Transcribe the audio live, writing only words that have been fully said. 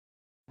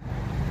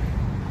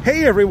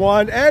Hey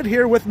everyone, Ed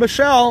here with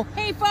Michelle.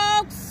 Hey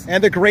folks!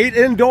 And the Great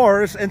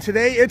Indoors, and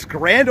today it's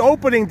grand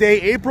opening day,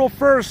 April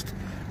 1st.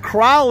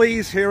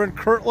 Crowley's here in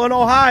Kirtland,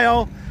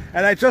 Ohio.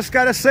 And I just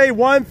gotta say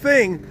one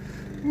thing.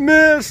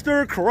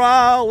 Mr.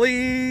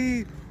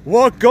 Crowley,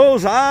 what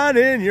goes on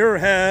in your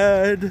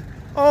head?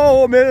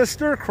 Oh,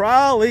 Mr.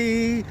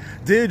 Crowley,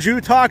 did you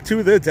talk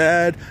to the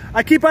dead?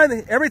 I keep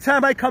on, every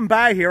time I come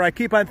by here, I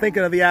keep on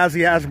thinking of the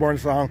Ozzy Osbourne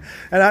song.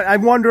 And I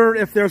wonder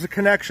if there's a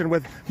connection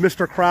with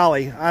Mr.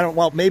 Crowley.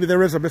 Well, maybe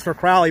there is a Mr.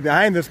 Crowley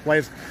behind this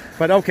place.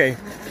 But okay,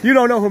 you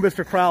don't know who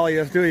Mr. Crowley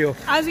is, do you?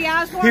 Ozzy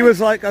Osbourne? He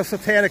was like a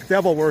satanic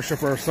devil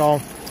worshiper,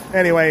 so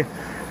anyway.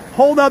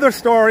 Whole nother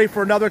story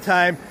for another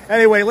time.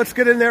 Anyway, let's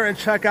get in there and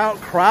check out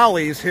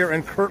Crowley's here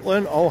in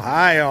Kirtland,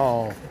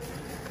 Ohio.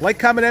 Like,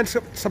 comment, and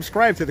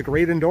subscribe to the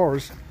Great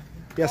Indoors.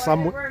 Yes,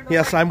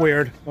 I'm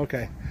weird.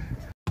 Okay.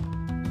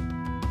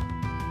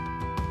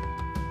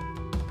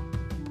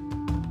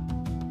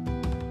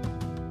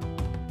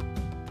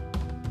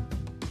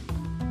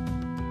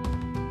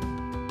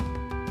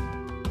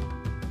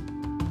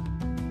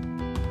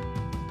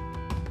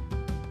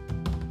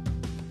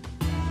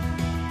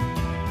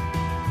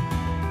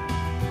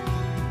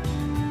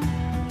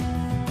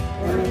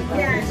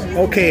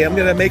 Okay, I'm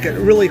going to make it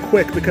really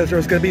quick because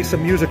there's going to be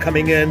some music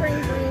coming in.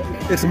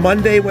 It's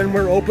Monday when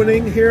we're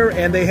opening here,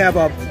 and they have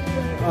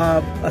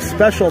a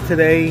special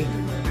today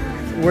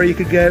where you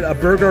could get a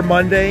Burger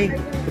Monday.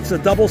 It's a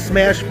double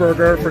smash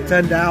burger for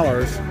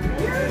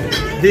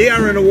 $10. They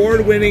are an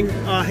award-winning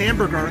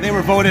hamburger. They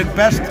were voted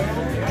best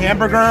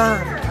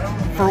hamburger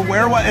for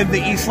where? What, in the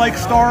Eastlake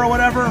store or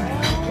whatever?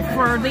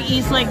 For the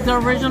Eastlake, the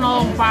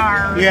original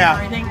bar and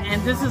everything.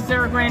 And this is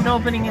their grand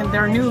opening in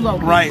their new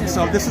location. Right,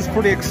 so this is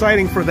pretty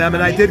exciting for them.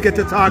 And I did get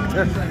to talk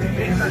to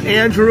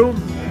Andrew,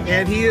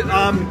 and he,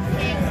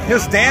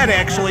 his dad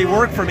actually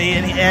worked for me,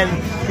 and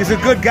he's a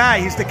good guy.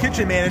 He's the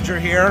kitchen manager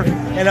here,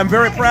 and I'm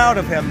very proud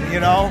of him, you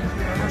know.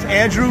 So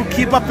Andrew,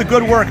 keep up the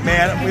good work,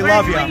 man. We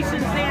love you.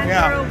 Congratulations,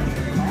 Andrew.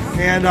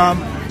 Yeah.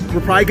 And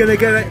we're probably going to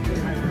get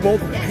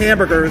both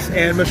hamburgers,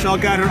 and Michelle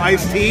got her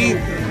iced tea,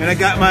 and I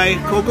got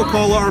my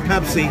Coca-Cola or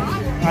Pepsi.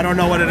 I don't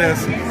know what it is,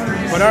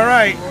 but all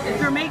right.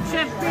 It's your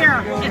makeshift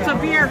beer. It's a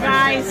beer,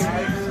 guys.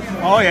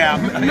 Oh, yeah.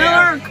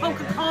 Miller and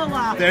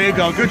Coca-Cola. There you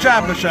go. Good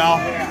job, Michelle.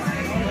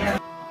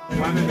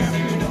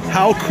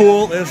 How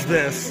cool is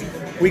this?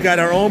 We got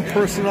our own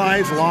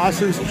personalized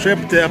Lawson's chip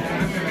dip.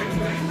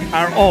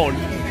 Our own.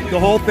 The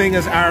whole thing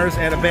is ours,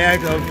 and a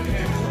bag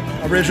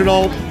of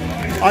original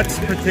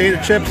Utz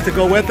potato chips to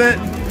go with it.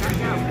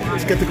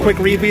 Let's get the quick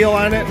reveal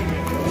on it.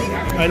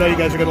 I know you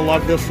guys are going to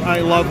love this.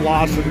 I love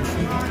Lawson's.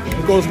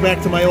 It goes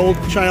back to my old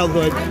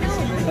childhood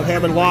of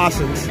having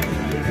Lawson's.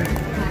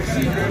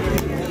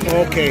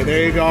 Okay,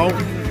 there you go.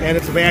 And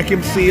it's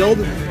vacuum sealed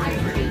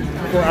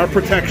for our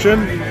protection.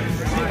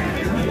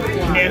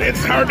 And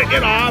it's hard to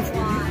get off.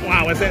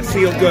 Wow, is that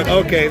sealed good?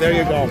 Okay, there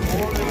you go.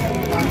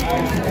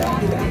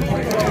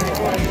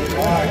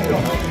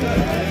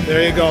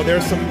 There you go.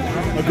 There's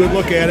a good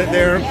look at it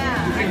there.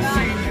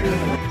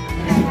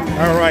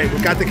 All right, we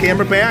got the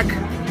camera back.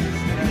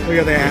 Look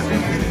at that.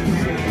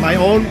 My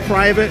own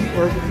private,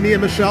 or me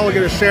and Michelle are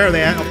going to share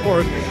that, of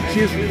course.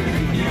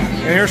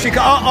 And here she goes.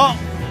 Oh.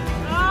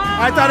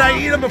 I thought I'd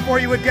eat them before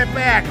you would get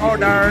back. Oh,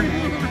 darn.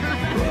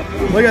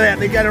 Look at that.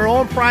 They got her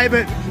own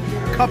private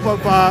cup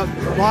of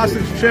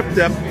Lawson's chip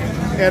dip.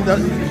 And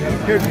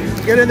here,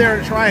 get in there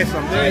and try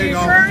some. There you go.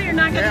 Are you sure you're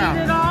not going to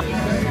eat it all?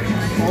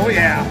 Oh,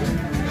 yeah.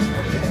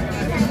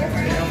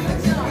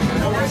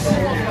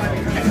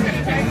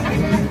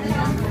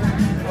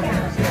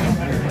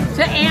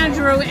 To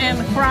Andrew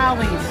and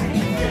Crowley's.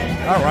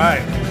 All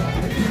right.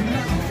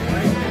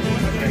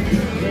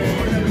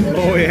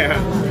 Oh, yeah.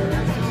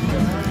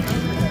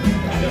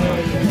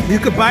 You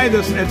could buy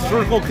this at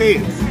Circle K.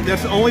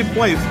 That's the only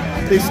place.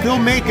 They still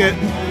make it,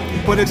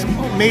 but it's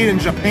made in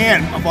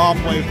Japan, of all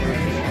places.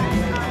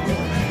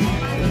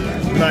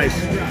 Nice.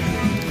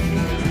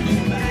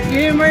 You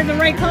didn't wear the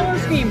right color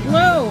scheme.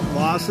 Blue.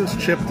 Lawson's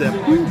chip dip.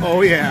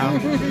 Oh, yeah.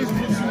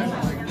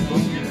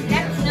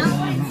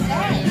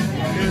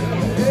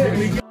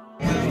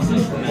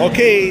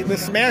 Okay, the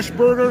smash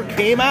burger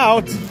came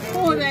out.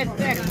 Oh, that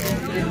thick.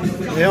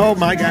 Oh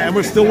my God, and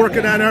we're still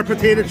working on our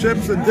potato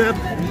chips and dip.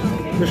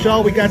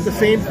 Michelle, we got the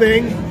same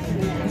thing.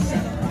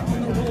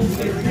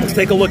 Let's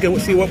take a look and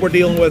see what we're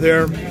dealing with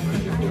here.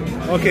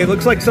 Okay,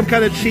 looks like some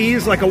kind of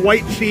cheese, like a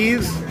white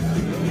cheese.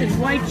 It's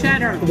white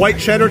cheddar. White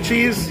cheddar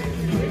cheese.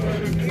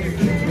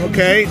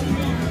 Okay.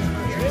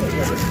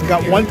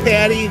 Got one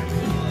patty.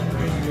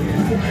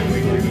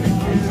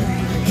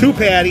 Two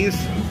patties.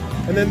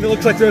 And then it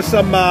looks like there's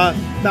some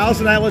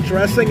Thousand Island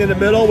dressing in the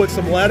middle with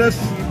some lettuce.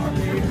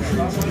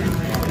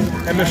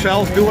 And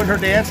Michelle's doing her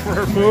dance for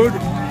her food.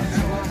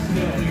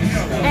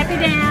 Happy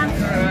dance.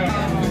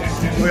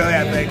 Look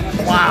at that thing.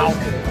 Wow.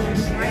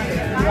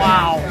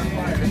 Wow.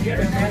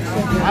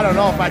 I don't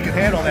know if I can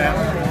handle that.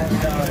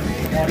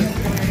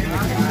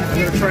 I'm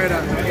going to try to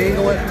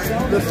angle it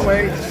this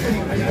way.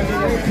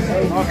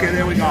 Okay,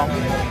 there we go.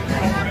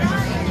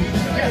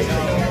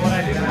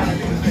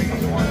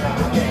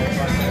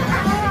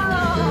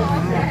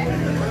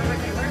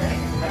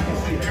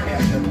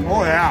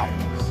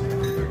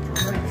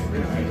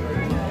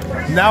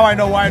 Now I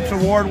know why it's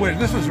award-winning.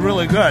 This is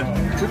really good.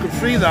 You can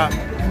see the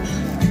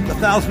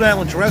Thousand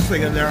Island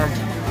dressing in there,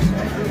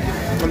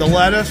 and the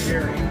lettuce,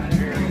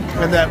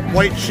 and that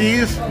white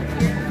cheese.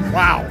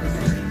 Wow.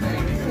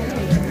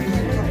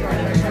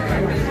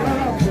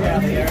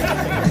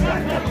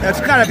 That's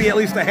got to be at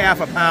least a half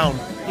a pound,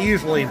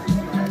 easily.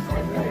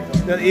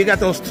 You got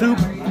those two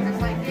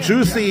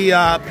juicy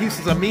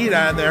pieces of meat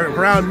on there,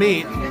 ground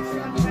meat,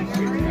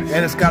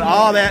 and it's got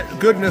all that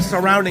goodness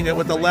surrounding it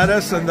with the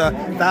lettuce and the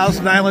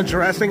Thousand Island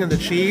dressing and the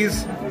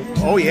cheese.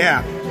 Oh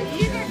yeah,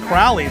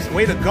 Crowley's,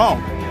 way to go.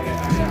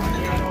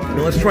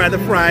 Now let's try the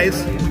fries.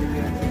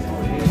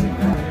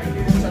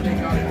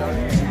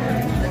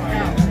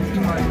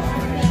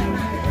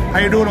 How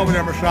you doing over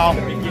there, Michelle?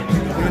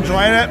 You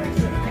enjoying it?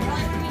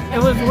 It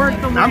was worth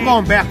the wait. I'm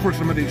going back for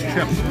some of these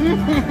chips.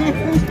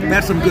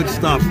 That's some good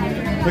stuff.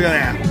 Look at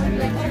that.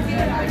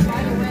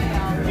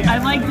 I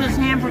like this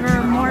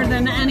hamburger more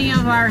than any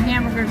of our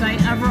hamburgers I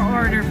ever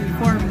ordered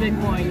before Big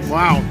Boys.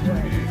 Wow.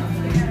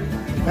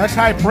 That's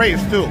high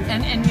praise, too.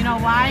 And you know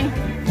why?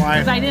 Why?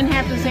 Because I didn't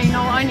have to say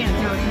no onions.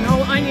 There was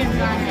no onions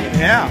on it.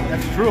 Yeah,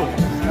 that's true.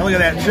 Now look at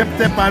that chip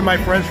dip on my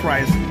French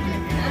fries.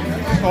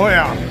 Oh,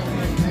 yeah.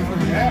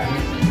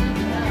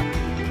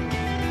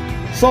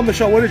 So,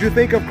 Michelle, what did you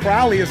think of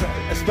Crowley's,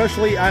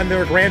 especially on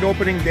their grand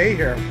opening day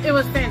here? It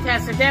was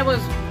fantastic. That was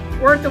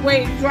worth the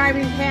wait.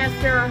 Driving past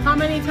there how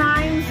many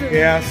times?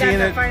 Yeah, seeing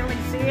it. Finally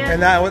see it.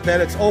 And now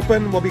that it's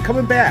open, we'll be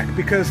coming back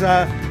because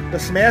the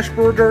Smash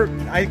Burger,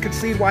 I can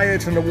see why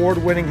it's an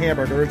award-winning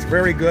hamburger. It's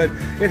very good.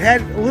 It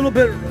had a little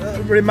bit,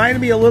 reminded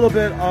me a little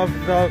bit of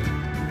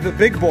the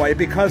Big Boy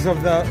because of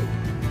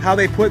how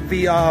they put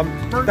the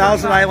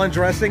Thousand Island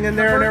dressing in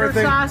there and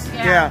everything. Sauce,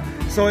 yeah.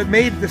 So it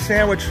made the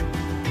sandwich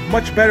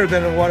much better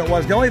than what it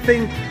was. The only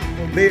thing,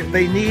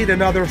 they need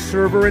another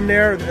server in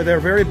there. They're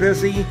very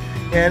busy,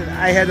 and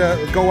I had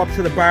to go up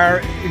to the bar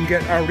and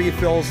get our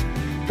refills.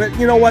 But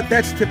you know what?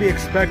 That's to be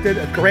expected.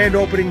 A grand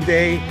opening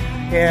day,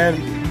 and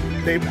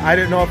I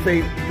didn't know if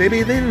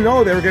maybe they didn't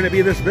know they were going to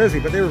be this busy,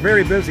 but they were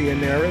very busy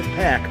in there. It was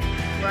packed.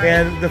 Right.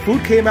 And the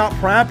food came out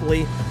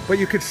promptly, but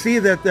you could see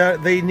that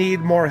they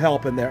need more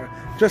help in there.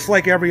 Just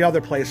like every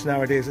other place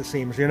nowadays, it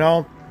seems, you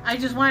know? I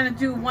just want to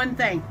do one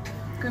thing.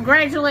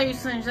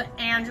 Congratulations,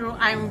 Andrew.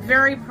 I'm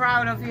very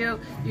proud of you.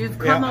 You've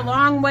come a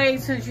long way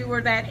since you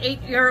were that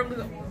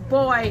 8-year-old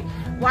boy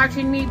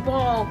watching me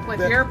bowl with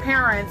your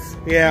parents.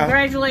 Yeah.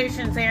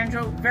 Congratulations,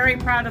 Andrew. Very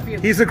proud of you.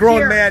 He's a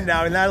grown man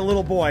now, and not a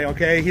little boy,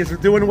 okay? He's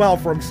doing well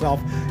for himself,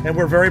 and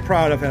we're very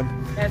proud of him.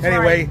 That's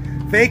anyway,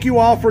 thank you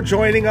all for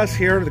joining us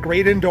here at the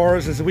Great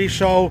Indoors as we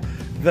show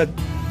the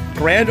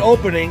grand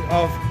opening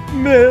of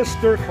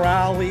Mr.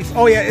 Crowley's.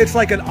 Oh, yeah, it's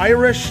like an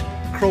Irish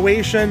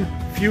Croatian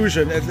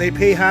fusion as they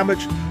pay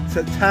homage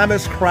to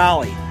Thomas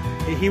Crowley.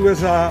 He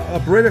was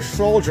a British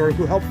soldier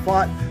who helped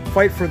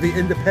fight for the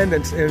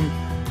independence in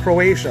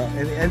Croatia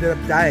and ended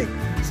up dying.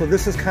 So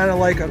this is kind of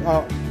like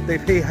they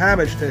pay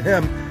homage to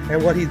him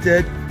and what he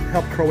did to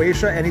help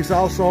Croatia, and he's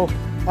also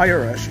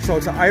Irish. So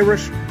it's an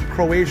Irish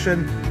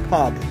Croatian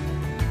pub.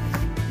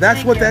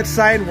 That's what that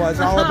sign was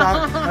all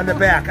about on the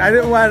back. I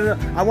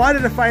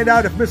wanted to find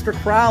out if Mr.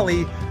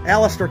 Crowley,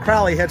 Aleister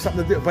Crowley, had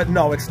something to do, but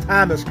no, it's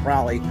Thomas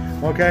Crowley.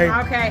 Okay.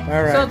 Okay.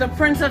 All right. So the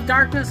Prince of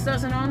Darkness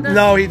doesn't own this?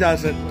 No, he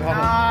doesn't. Oh,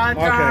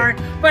 darn.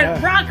 Okay.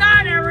 But rock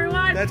on,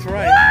 everyone. That's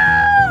right.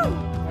 Woo!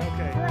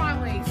 Okay.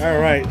 Crowley's. All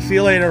right. See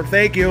you later.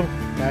 Thank you.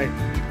 Bye.